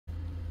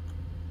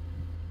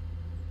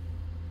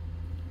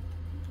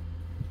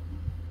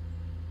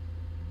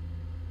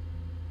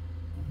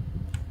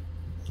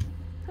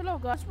Hello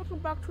guys, welcome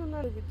back to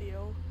another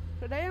video.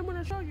 Today I'm going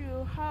to show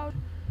you how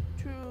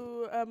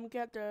to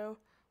get the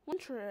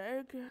winter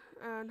egg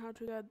and how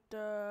to get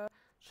the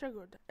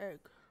Cheggred egg.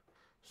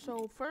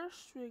 So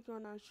first I'm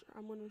gonna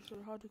show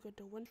you how to get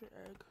the winter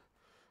egg.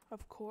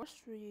 Of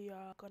course, we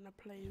are gonna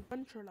play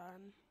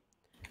Winterland.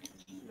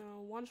 Now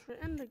once we're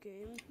in the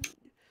game,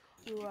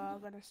 you are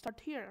gonna start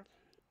here,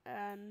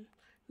 and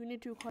you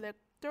need to collect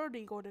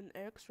 30 golden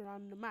eggs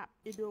around the map.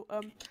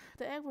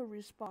 The egg will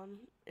respawn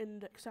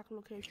in the exact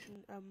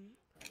location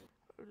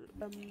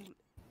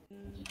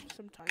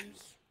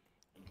sometimes.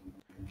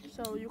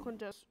 So you can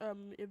just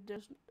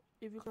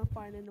if you can't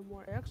find any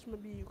more eggs,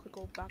 maybe you could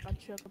go back and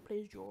check the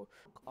place you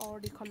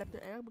already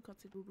collected the egg because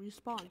it will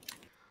respawn.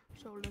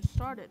 So let's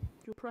start it.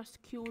 You press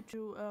Q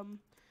to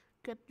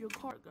get your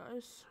car,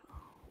 guys,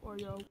 or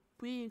your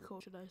vehicle,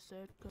 should I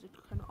say, because it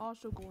can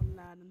also go on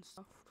land and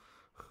stuff.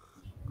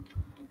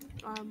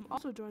 I'm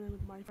also joining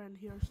with my friend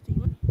here,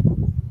 Steven.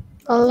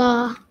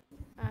 Hola.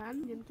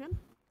 And Yinkin.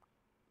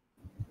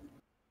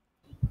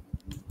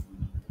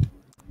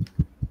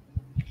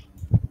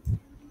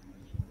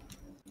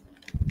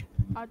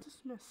 I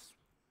just missed.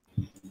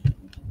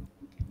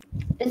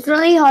 It's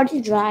really hard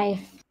to drive.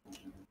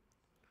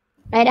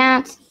 Right,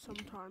 Aunt?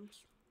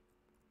 Sometimes.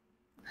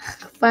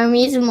 For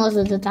me, it's most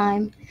of the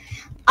time.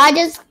 I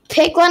just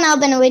pick one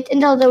up and wait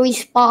until they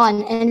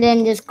respawn and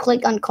then just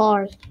click on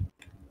cars.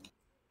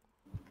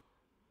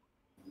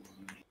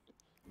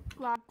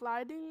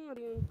 Gliding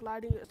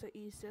is the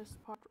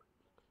easiest part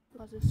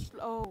because it's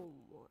slow.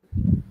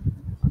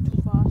 Not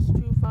too fast,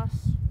 too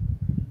fast.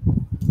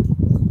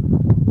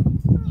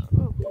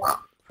 Okay,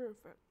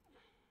 perfect.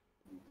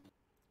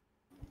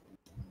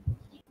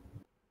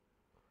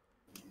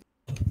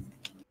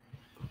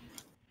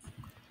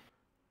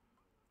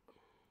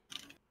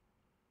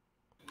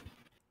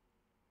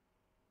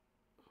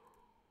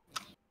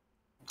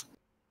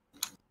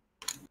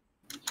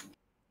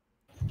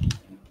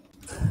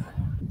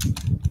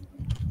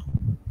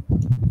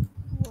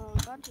 Well,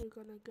 that we're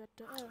gonna get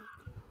the egg.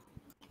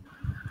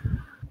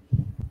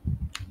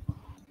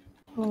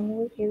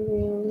 Oh, you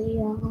really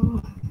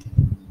are.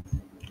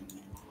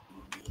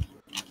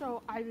 So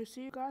I will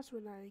see you guys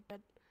when I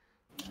get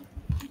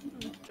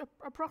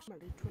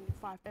approximately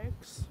 25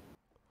 eggs.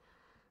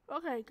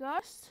 Okay,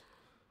 guys,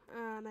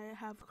 and I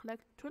have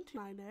collected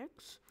 29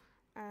 eggs,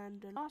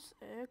 and the last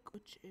egg,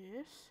 which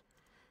is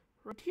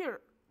right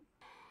here.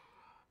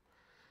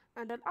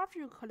 And then after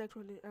you collect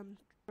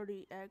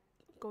 30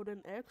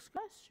 golden eggs,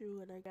 guys,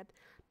 you're gonna get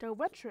the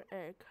winter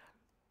egg.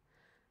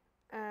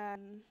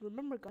 And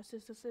remember, guys,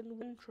 this is in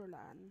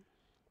Winterland.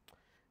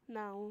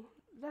 Now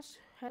let's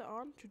head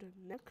on to the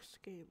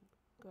next game,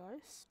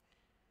 guys.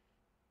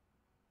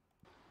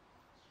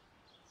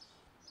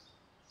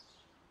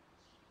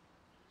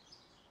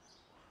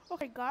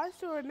 Okay, guys,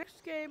 so our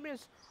next game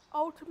is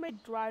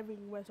Ultimate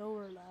Driving with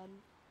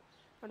Overland,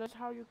 and that's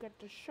how you get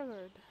the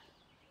Cheggred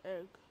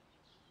egg.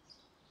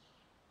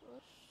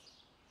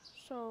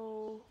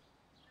 So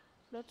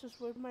let's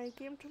just wait for my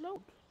game to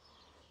load.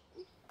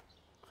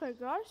 Okay,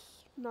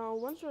 guys, now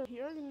once you're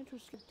here, you need to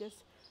skip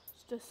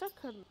the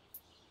second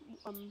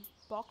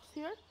box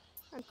here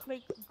and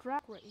click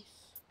Drag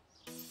Race.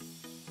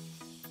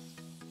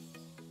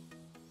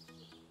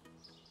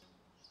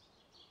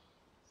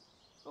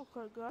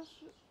 Okay, guys,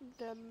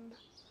 then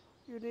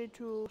you need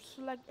to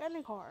select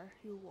any car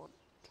you want.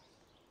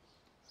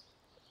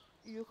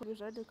 You can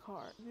use any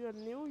car. If you are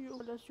new, you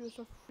can just use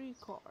a free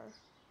car.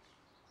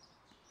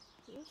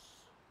 Yes.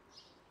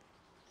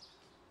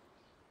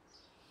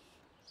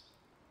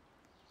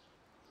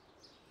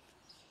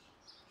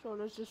 So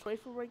let's just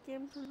wait for my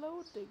game to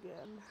load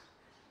again.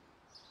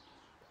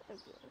 I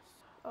guess.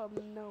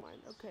 No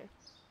mind. Okay.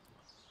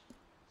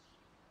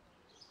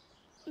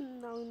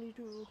 Now we need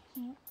to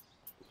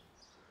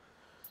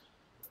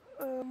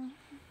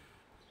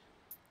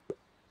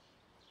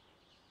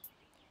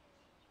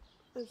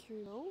as you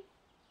know,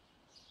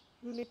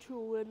 you need to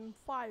win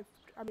 5.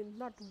 I mean,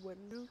 not win.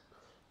 You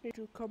need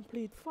to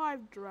complete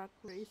 5 drag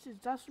races.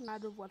 It doesn't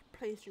matter what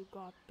place you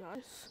got,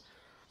 guys.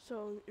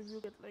 So if you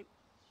get like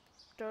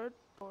 3rd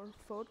or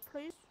 4th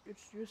place,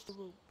 you still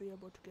will be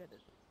able to get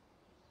it.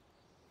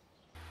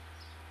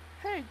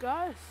 Hey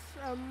guys,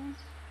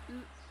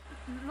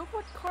 look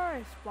what car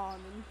is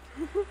spawning.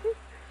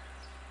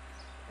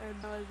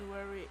 And that is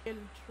very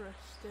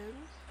interesting.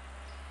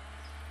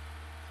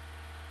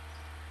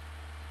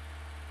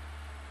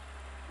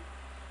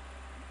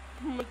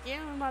 My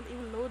game is not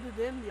even loaded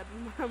in yet.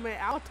 My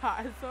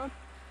avatar is on.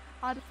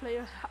 How to play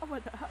an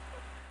avatar.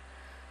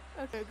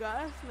 Okay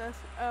guys, let's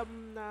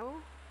now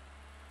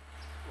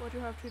what you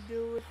have to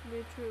do is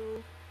need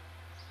to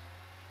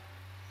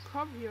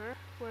come here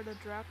where the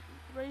drag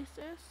race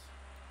is,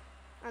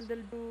 and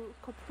then do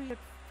complete it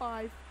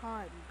 5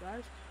 times,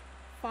 guys.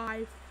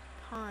 5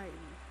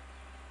 times.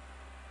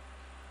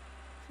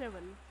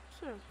 7,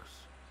 6,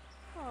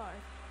 5,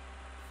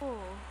 4,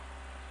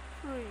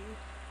 3,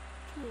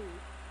 2,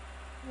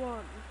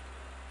 1.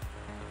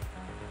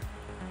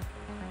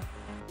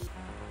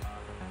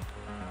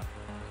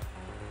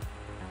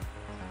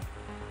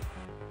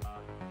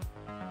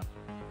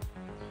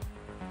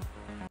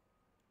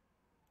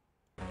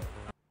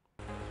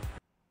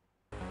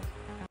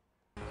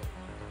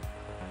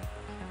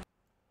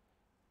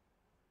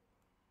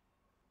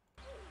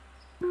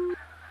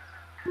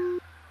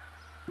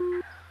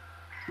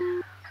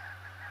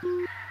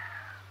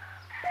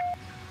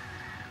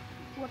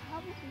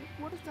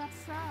 is that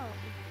sound?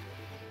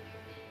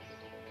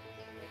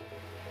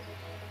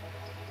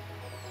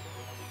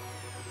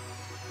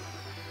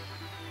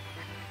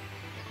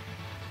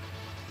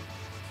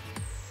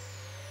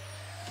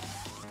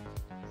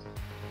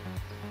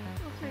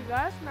 Okay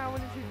guys, now we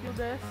need to do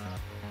this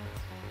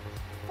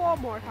 4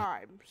 more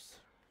times.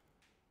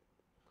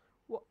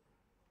 What?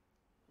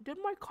 Did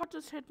my car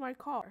just hit my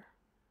car?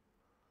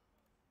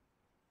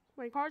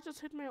 My car just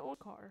hit my own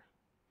car.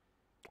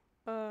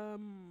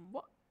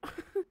 What? 3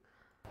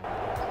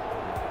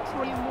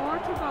 more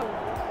to go.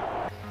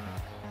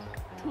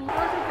 2 more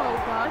to go,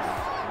 guys.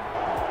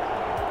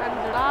 And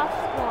the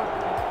last one.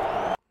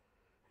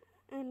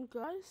 And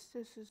guys,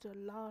 this is the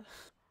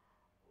last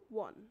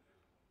one.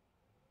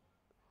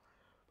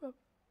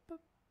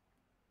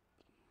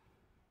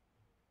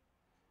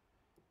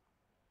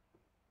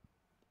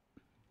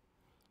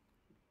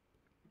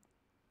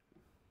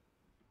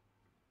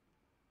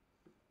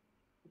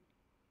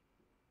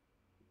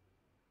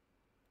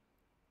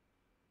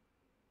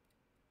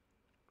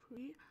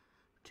 3,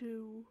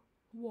 2,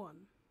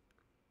 1.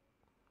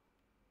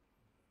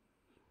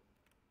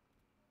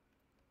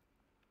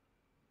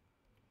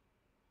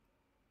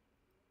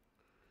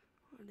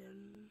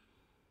 And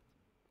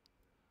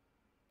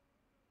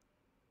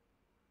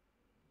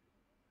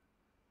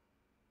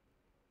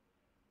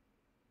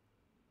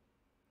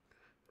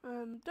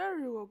then there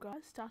you go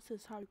guys, that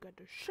is how you get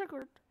the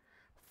Cheggred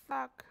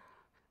flag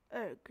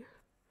egg.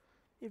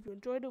 If you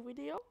enjoyed the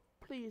video,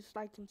 please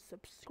like and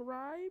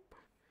subscribe,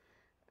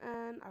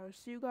 and I will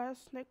see you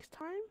guys next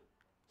time.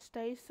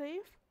 Stay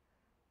safe.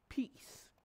 Peace.